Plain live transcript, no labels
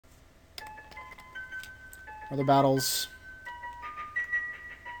Other battles.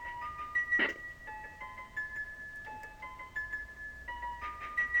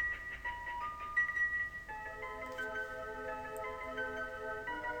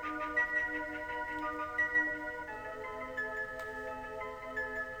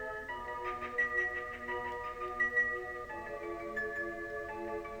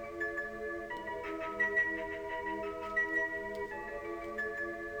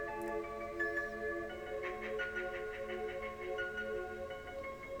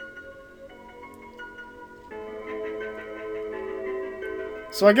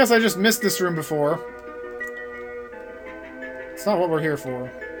 So I guess I just missed this room before. It's not what we're here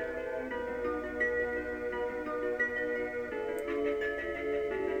for.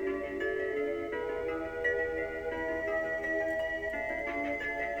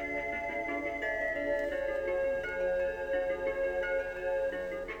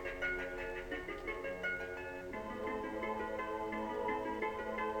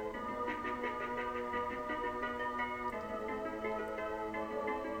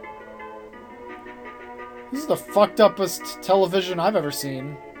 This is the fucked upest television I've ever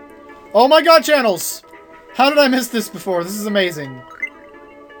seen. Oh my god, channels! How did I miss this before? This is amazing.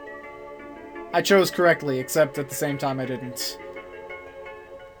 I chose correctly, except at the same time I didn't.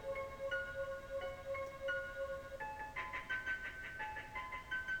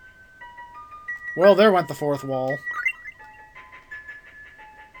 Well, there went the fourth wall.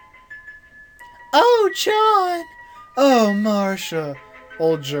 Oh, John! Oh, Marsha.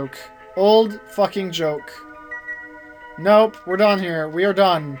 Old joke. Old fucking joke. Nope, we're done here. We are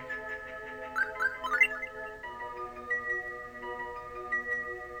done.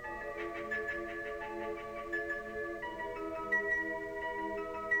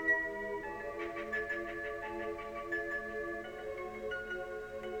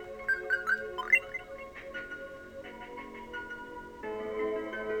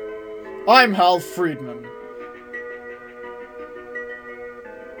 I'm Hal Friedman.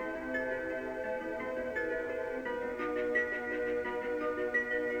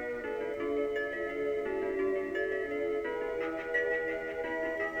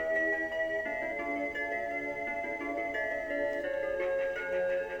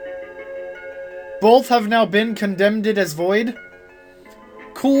 Both have now been condemned as void.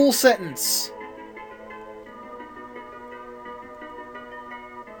 Cool sentence.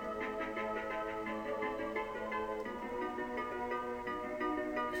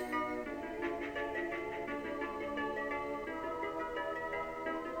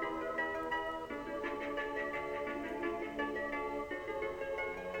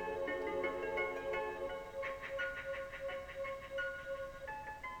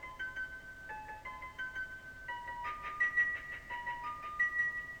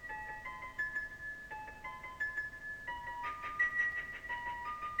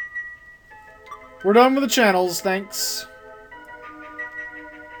 We're done with the channels, thanks.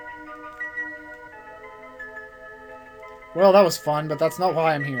 Well, that was fun, but that's not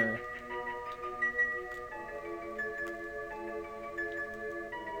why I'm here.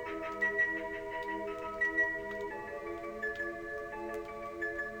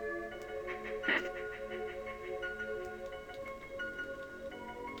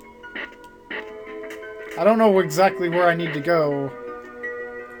 I don't know exactly where I need to go.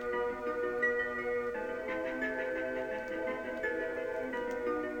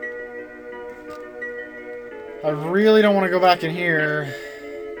 I really don't want to go back in here.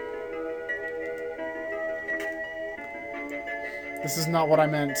 This is not what I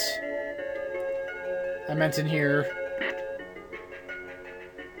meant. I meant in here.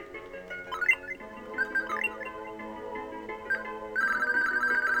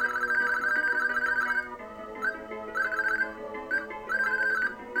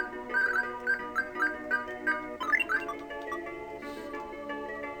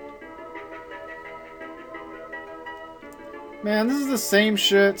 Man, this is the same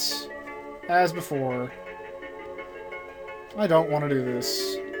shit as before. I don't want to do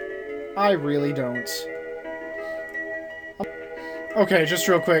this. I really don't. Okay, just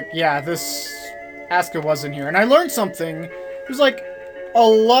real quick. Yeah, this Asuka was in here. And I learned something. There's like a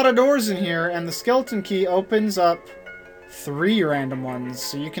lot of doors in here, and the skeleton key opens up 3 random ones.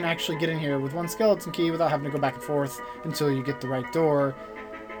 So you can actually get in here with 1 skeleton key without having to go back and forth until you get the right door.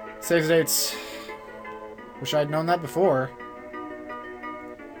 Save dates. Wish I'd known that before.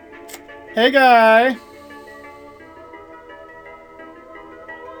 Hey, guy!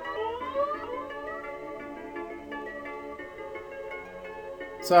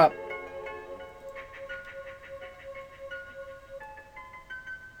 What's up?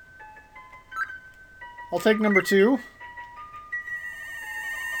 I'll take number 2.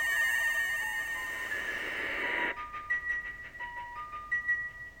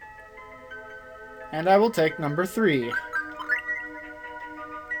 And I will take number 3.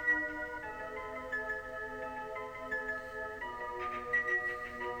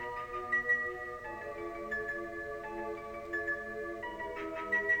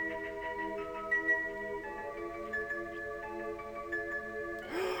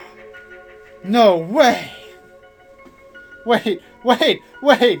 No way! Wait!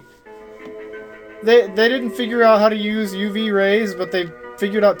 They didn't figure out how to use UV rays, but they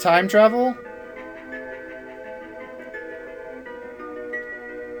figured out time travel?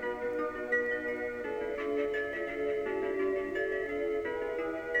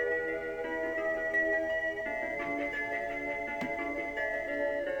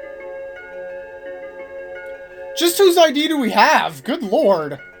 Just whose ID do we have? Good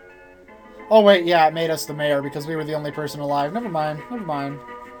lord! Oh wait, yeah, it made us the mayor because we were the only person alive. Never mind, never mind.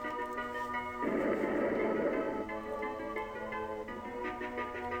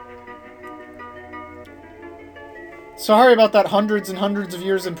 Sorry about that hundreds and hundreds of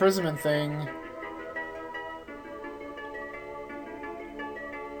years imprisonment thing.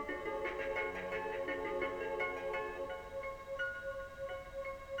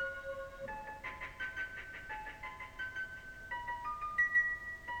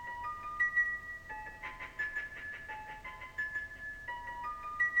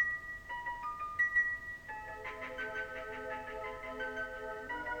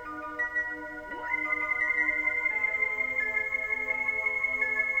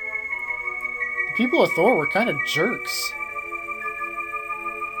 People of Thor were kind of jerks.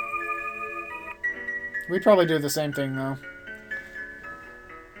 We'd probably do the same thing, though.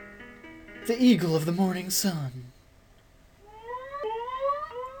 The eagle of the morning sun.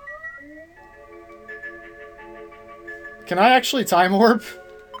 Can I actually time warp?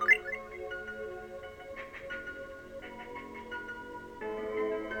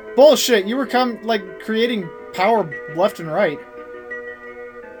 Bullshit, you were creating power left and right.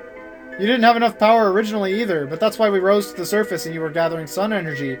 You didn't have enough power originally either, but that's why we rose to the surface and you were gathering sun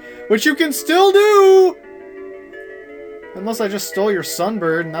energy, which you can still do! Unless I just stole your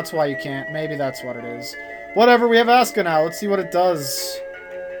sunbird, and that's why you can't. Maybe that's what it is. Whatever, we have Asuka now. Let's see what it does.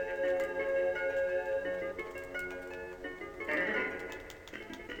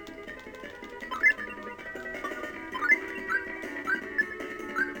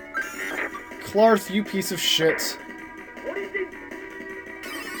 Clarth, you piece of shit.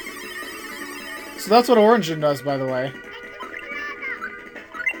 So that's what Origin does, by the way.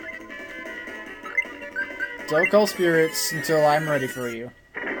 Don't call spirits until I'm ready for you.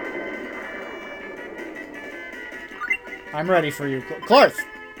 I'm ready for you. Clarth!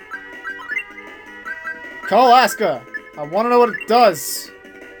 Call Asuka! I want to know what it does!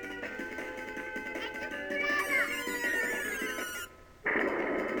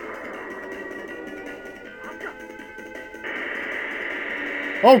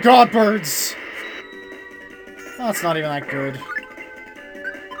 Oh god, birds! That's not even that good.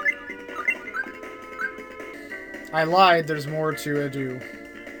 I lied, there's more to do.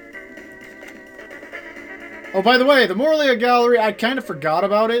 Oh, by the way, the Morlia Gallery, I kind of forgot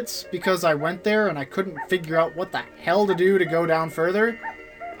about it because I went there and I couldn't figure out what the hell to do to go down further.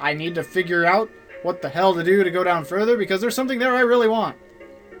 I need to figure out what the hell to do to go down further because there's something there I really want.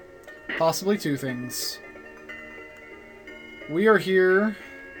 Possibly 2 things. We are here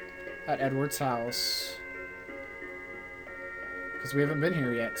at Edward's house. Because we haven't been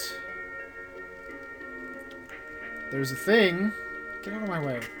here yet. There's a thing... Get out of my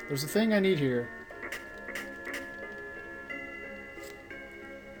way. There's a thing I need here.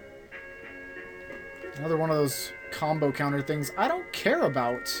 Another one of those combo counter things I don't care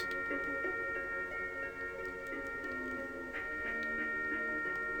about.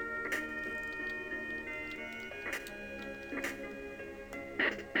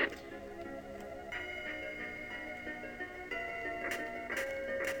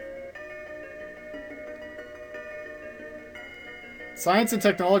 Science and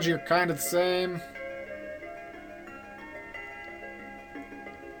technology are kind of the same.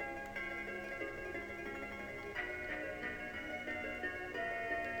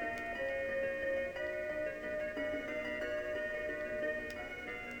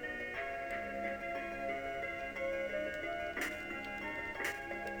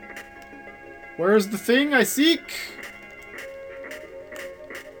 Where is the thing I seek?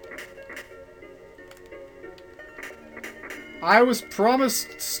 I was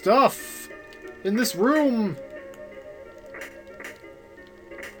promised stuff in this room.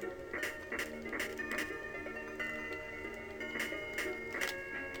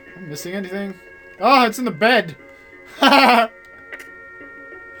 Am I missing anything? Oh, it's in the bed! I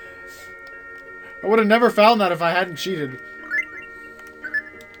would have never found that if I hadn't cheated.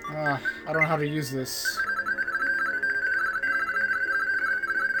 I don't know how to use this.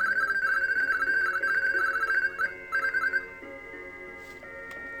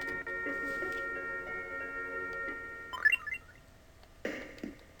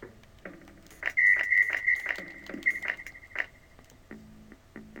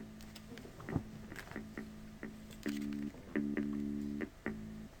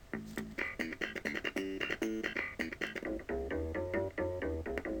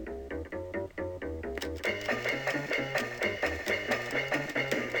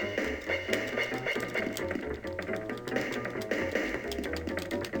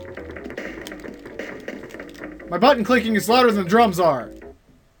 My button clicking is louder than the drums are.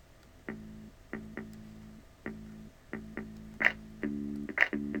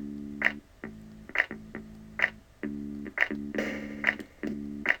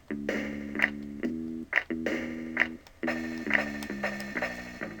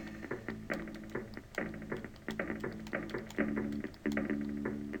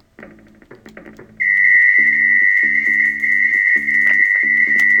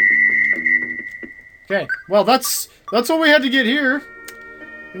 Okay, well that's what we had to get here.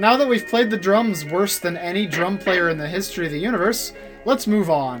 Now that we've played the drums worse than any drum player in the history of the universe, let's move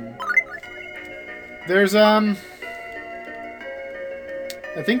on. There's, I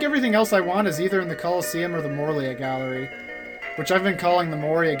think everything else I want is either in the Colosseum or the Morlia Gallery. Which I've been calling the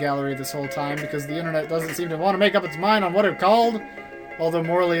Morlia Gallery this whole time because the internet doesn't seem to want to make up its mind on what it's called. Although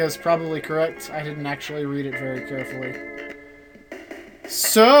Morlia is probably correct, I didn't actually read it very carefully.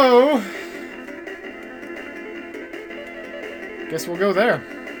 So... guess we'll go there.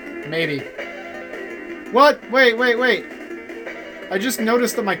 Maybe. What? Wait. I just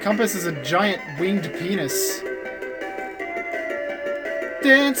noticed that my compass is a giant winged penis.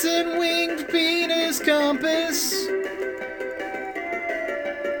 Dancing winged penis compass.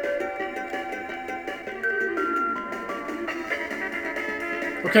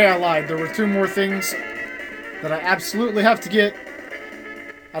 Okay, I lied. There were 2 more things that I absolutely have to get.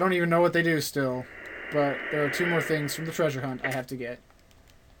 I don't even know what they do still. But there are 2 more things from the treasure hunt I have to get.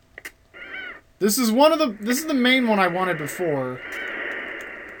 This is the main one I wanted before.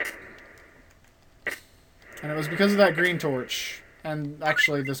 And it was because of that green torch. And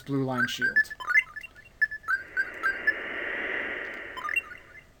actually this blue line shield.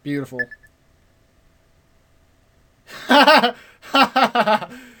 Beautiful.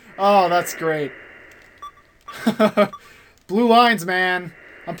 Oh, that's great. Blue lines, man.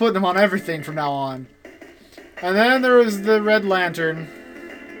 I'm putting them on everything from now on. And then there was the red lantern.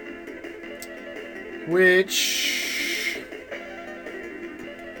 Which...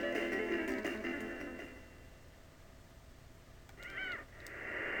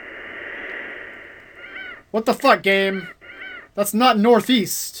 what the fuck, game? That's not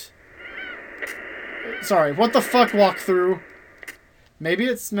northeast. Sorry, what the fuck, walkthrough? Maybe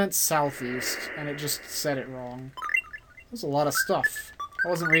it's meant southeast, and it just said it wrong. There's a lot of stuff. I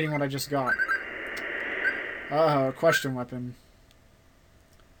wasn't reading what I just got. Uh-oh, question weapon.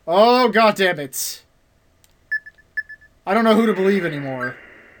 Oh, goddammit. I don't know who to believe anymore.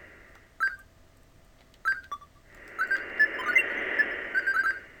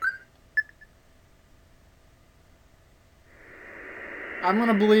 I'm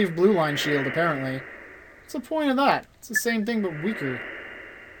gonna believe blue line shield, apparently. What's the point of that? It's the same thing, but weaker.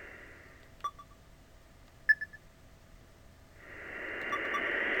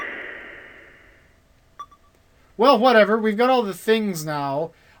 Well, whatever. We've got all the things now.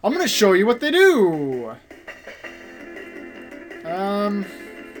 I'm gonna show you what they do!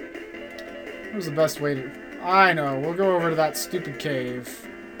 Where's the best way to... I know. We'll go over to that stupid cave.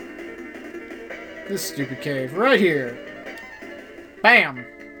 This stupid cave. Right here. Bam!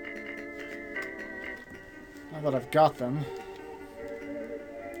 Now that I've got them.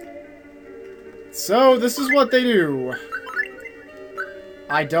 So, this is what they do.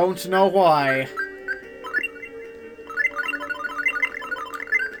 I don't know why.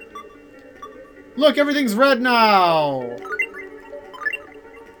 Look, everything's red now!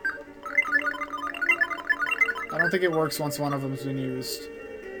 I don't think it works once one of them's been used.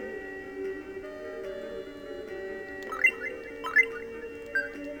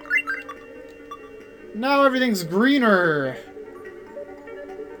 Now everything's greener!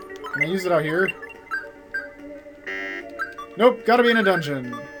 Can I use it out here? Nope, gotta be in a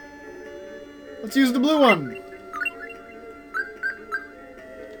dungeon. Let's use the blue one!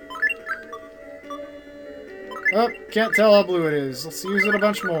 Oh, can't tell how blue it is. Let's use it a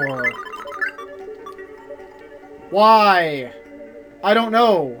bunch more. Why? I don't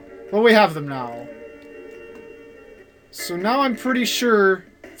know. But we have them now. So now I'm pretty sure,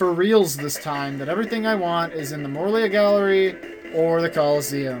 for reals this time, that everything I want is in the Morlia Gallery or the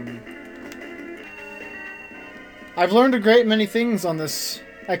Coliseum. I've learned a great many things on this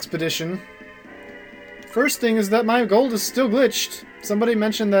expedition. First thing is that my gold is still glitched. Somebody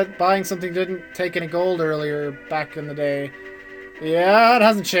mentioned that buying something didn't take any gold earlier, back in the day. Yeah, it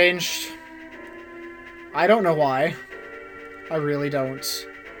hasn't changed. I don't know why. I really don't.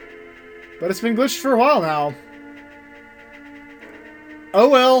 But it's been glitched for a while now. Oh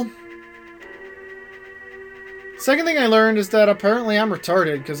well. Second thing I learned is that apparently I'm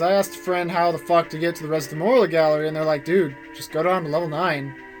retarded, because I asked a friend how the fuck to get to the rest of the Morlia Gallery, and they're like, dude, just go down to level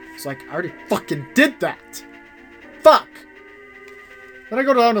 9. It's like, I already fucking did that! Fuck! Then I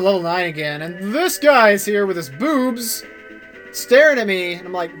go down to level 9 again, and this guy's here with his boobs, staring at me, and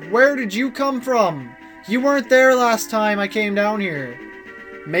I'm like, where did you come from? You weren't there last time I came down here.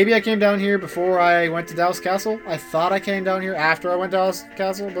 Maybe I came down here before I went to Dallas Castle? I thought I came down here after I went to Dallas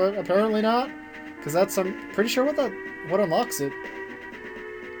Castle, but apparently not. Because that's, I'm pretty sure what unlocks it.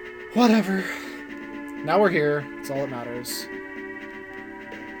 Whatever. Now we're here. That's all that matters.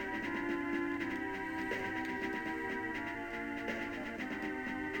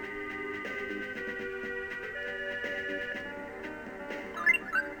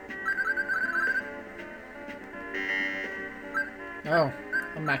 Oh,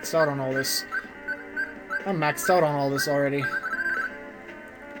 I'm maxed out on all this. I'm maxed out on all this already.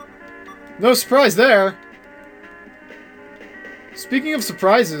 No surprise there! Speaking of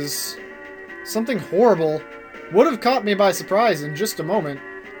surprises, something horrible would have caught me by surprise in just a moment,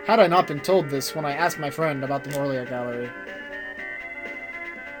 had I not been told this when I asked my friend about the Morlia Gallery.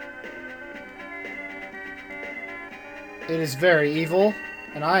 It is very evil,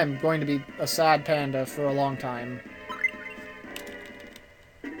 and I am going to be a sad panda for a long time.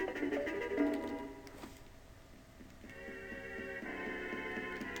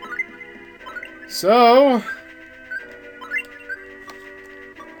 So...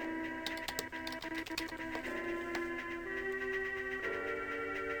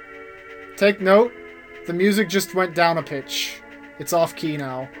 take note, the music just went down a pitch. It's off key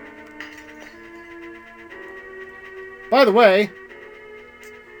now. By the way...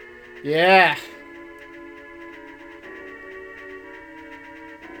 yeah...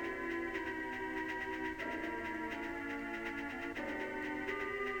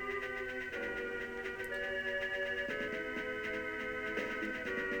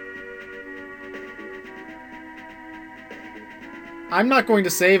 I'm not going to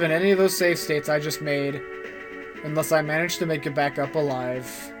save in any of those save states I just made, unless I manage to make it back up alive.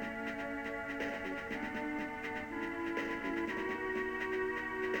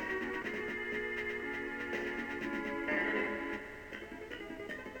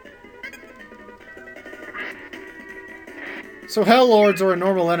 So Hell Lords are a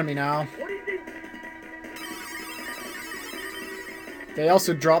normal enemy now. They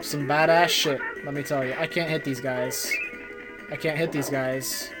also drop some badass shit, let me tell you. I can't hit these guys. I can't hit these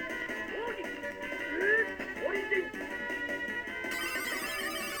guys.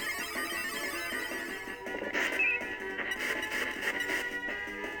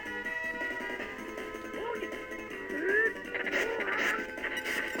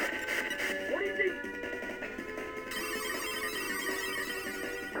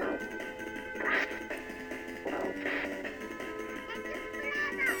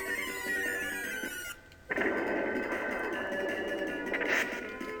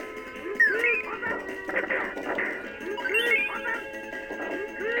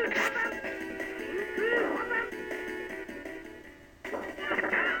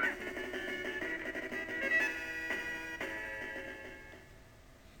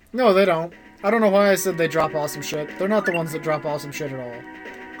 No, they don't. I don't know why I said they drop awesome shit. They're not the ones that drop awesome shit at all.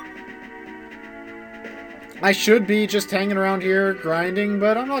 I should be just hanging around here grinding,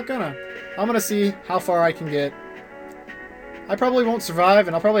 but I'm not gonna. I'm gonna see how far I can get. I probably won't survive,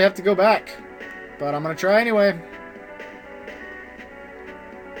 and I'll probably have to go back. But I'm gonna try anyway.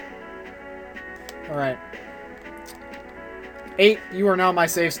 Alright. 8, you are now my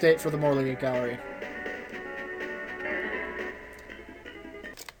save state for the Morlia Gallery.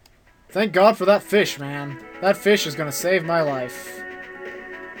 Thank God for that fish, man. That fish is gonna save my life.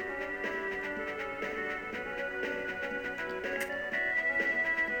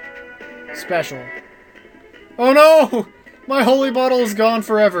 Special. Oh no! My holy bottle is gone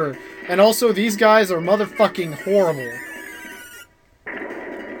forever. And also, these guys are motherfucking horrible.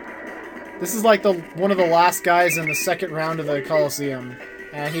 This is like one of the last guys in the second round of the Coliseum.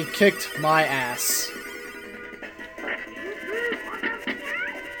 And he kicked my ass.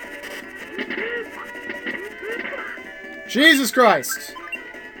 Jesus Christ!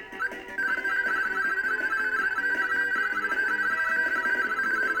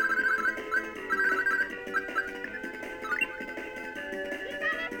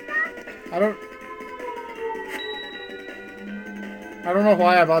 I don't know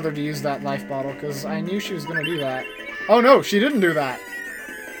why I bothered to use that life bottle, because I knew she was going to do that. Oh no, she didn't do that!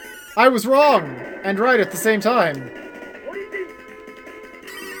 I was wrong! And right at the same time!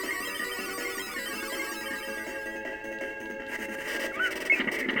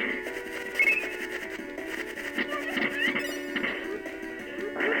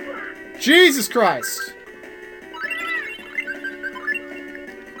 Jesus Christ!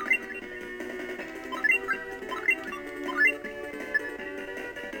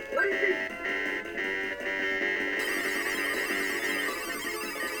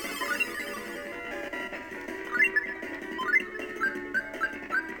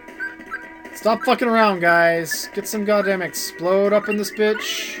 Stop fucking around, guys. Get some goddamn explode up in this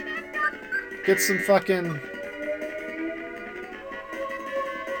bitch. Get some fucking...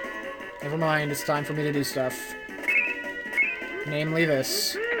 Never mind, it's time for me to do stuff. Namely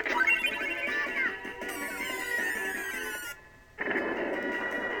this.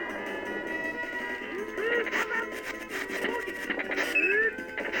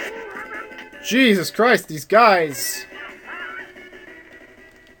 Jesus Christ, these guys!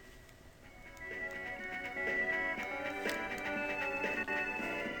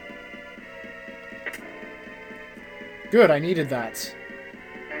 Good, I needed that.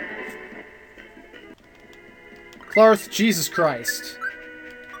 Clarth, Jesus Christ.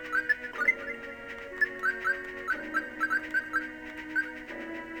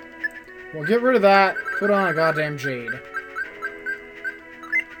 Well, get rid of that. Put on a goddamn jade.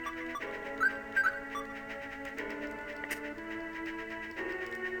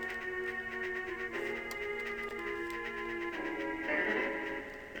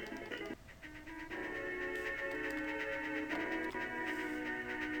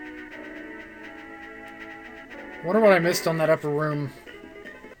 Wonder what I missed on that upper room.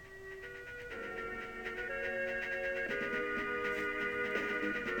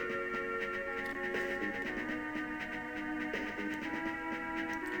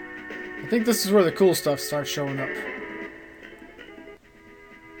 I think this is where the cool stuff starts showing up.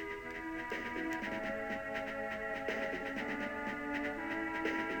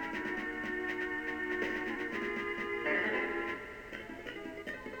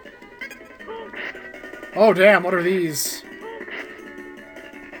 Oh damn, what are these?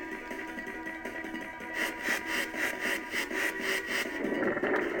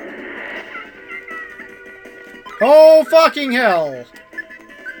 Oh fucking hell!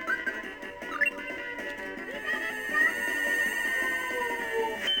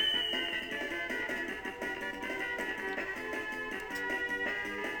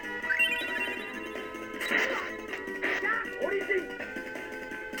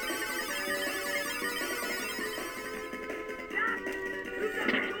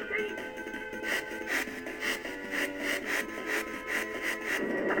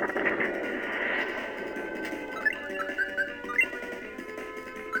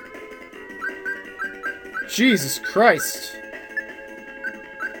 Jesus Christ.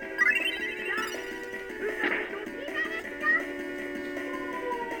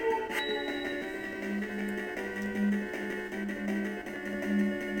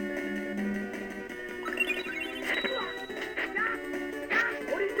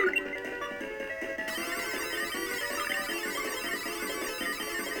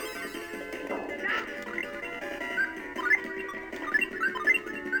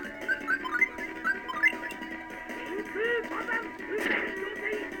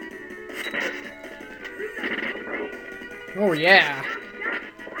 Oh yeah.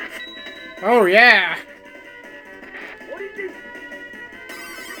 Oh yeah.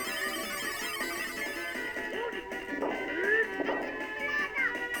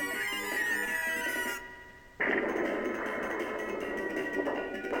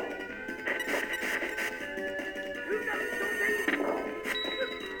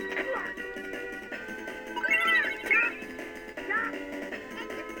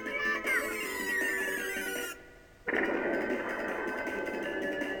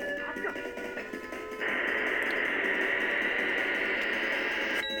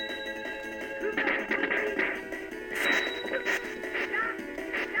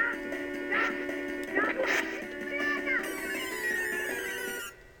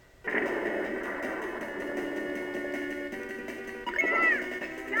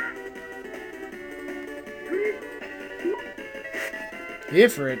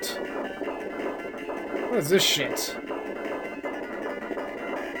 Ifrit. What is this shit?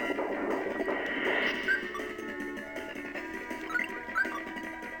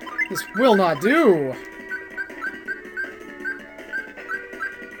 This will not do!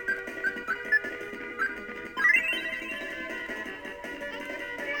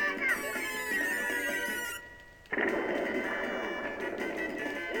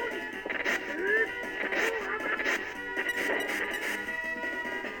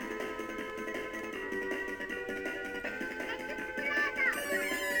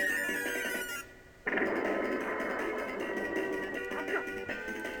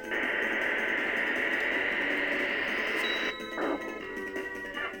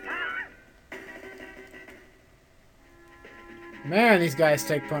 Man, these guys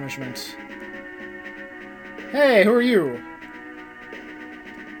take punishment. Hey, who are you?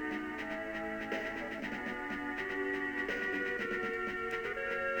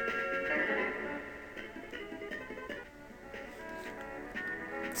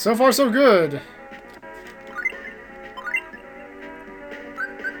 So far, so good.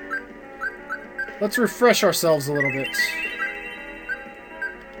 Let's refresh ourselves a little bit.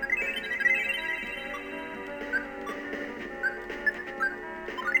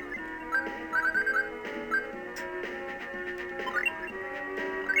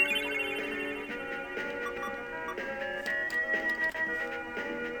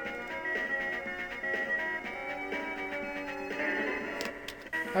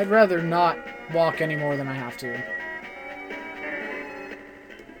 I'd rather not walk any more than I have to. I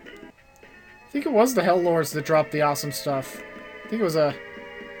think it was the Hell Lords that dropped the awesome stuff. I think it was that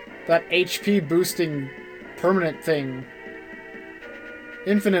HP boosting permanent thing.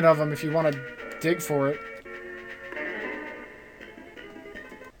 Infinite of them if you want to dig for it.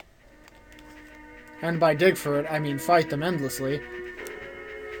 And by dig for it, I mean fight them endlessly.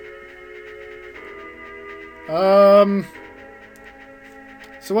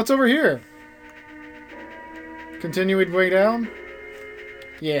 So what's over here? Continued way down?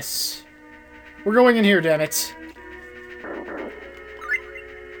 Yes. We're going in here, damn it.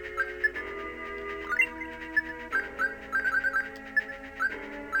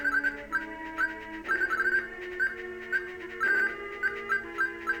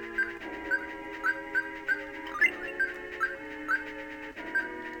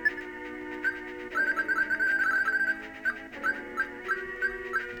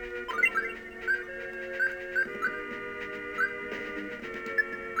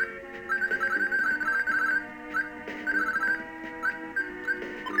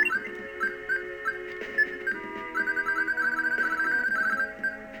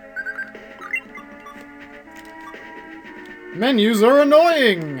 Menus are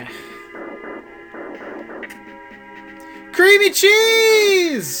annoying! Creamy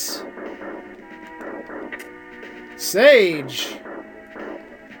cheese! Sage!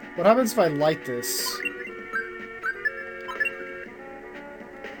 What happens if I light this?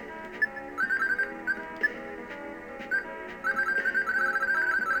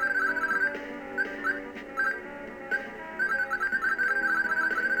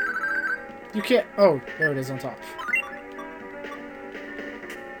 You can't... Oh, there it is on top.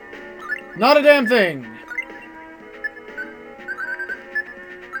 Not a damn thing!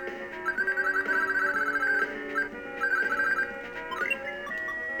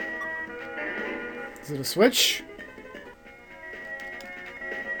 Is it a switch?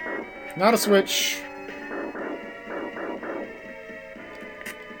 Not a switch.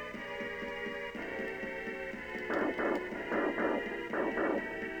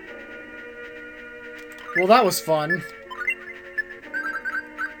 Well, that was fun.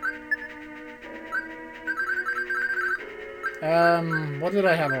 What did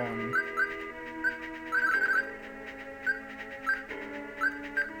I have on?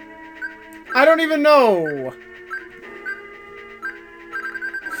 I don't even know!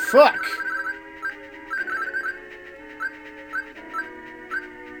 Fuck!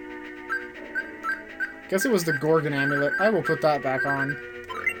 Guess it was the Gorgon amulet. I will put that back on.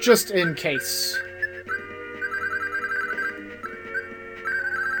 Just in case.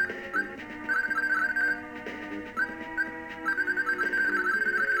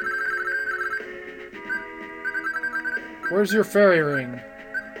 Where's your fairy ring?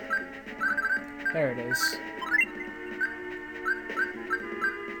 There it is.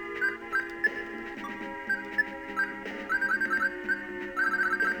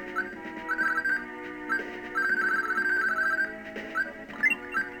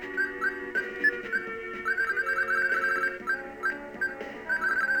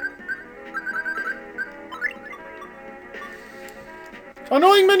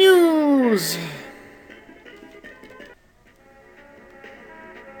 Annoying menus!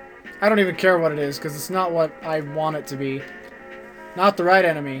 I don't even care what it is, because it's not what I want it to be. Not the right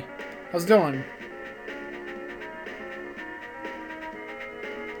enemy. How's it doing?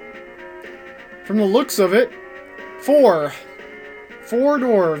 From the looks of it, 4. 4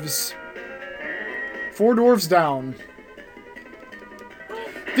 dwarves. 4 dwarves down.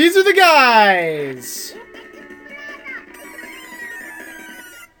 These are the guys!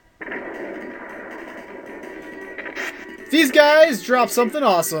 These guys drop something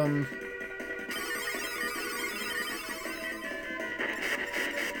awesome.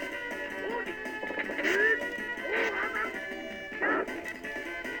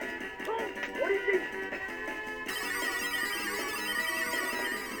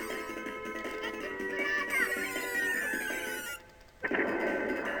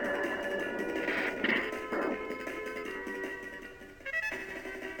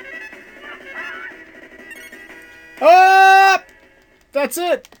 Ah! That's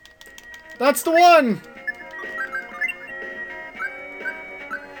it! That's the one!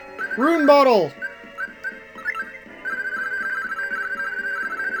 Rune bottle!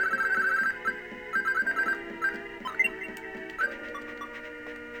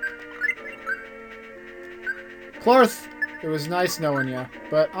 Clarth, it was nice knowing you,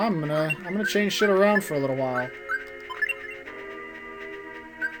 but I'm gonna change shit around for a little while.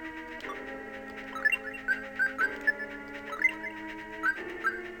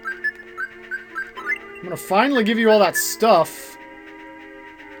 I'm gonna finally give you all that stuff.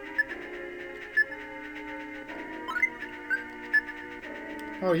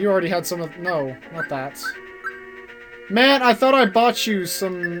 Oh, you already had some of... No, not that. Man, I thought I bought you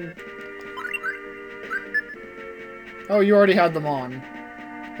some... Oh, you already had them on.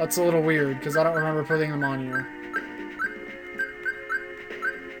 That's a little weird, because I don't remember putting them on you.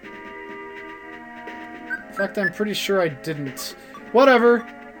 In fact, I'm pretty sure I didn't. Whatever.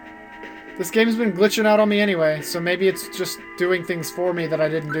 This game's been glitching out on me anyway, so maybe it's just doing things for me that I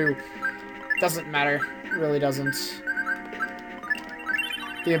didn't do. Doesn't matter. It really doesn't.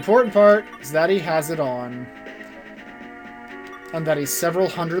 The important part is that he has it on. And that he's several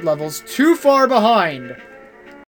hundred levels too far behind.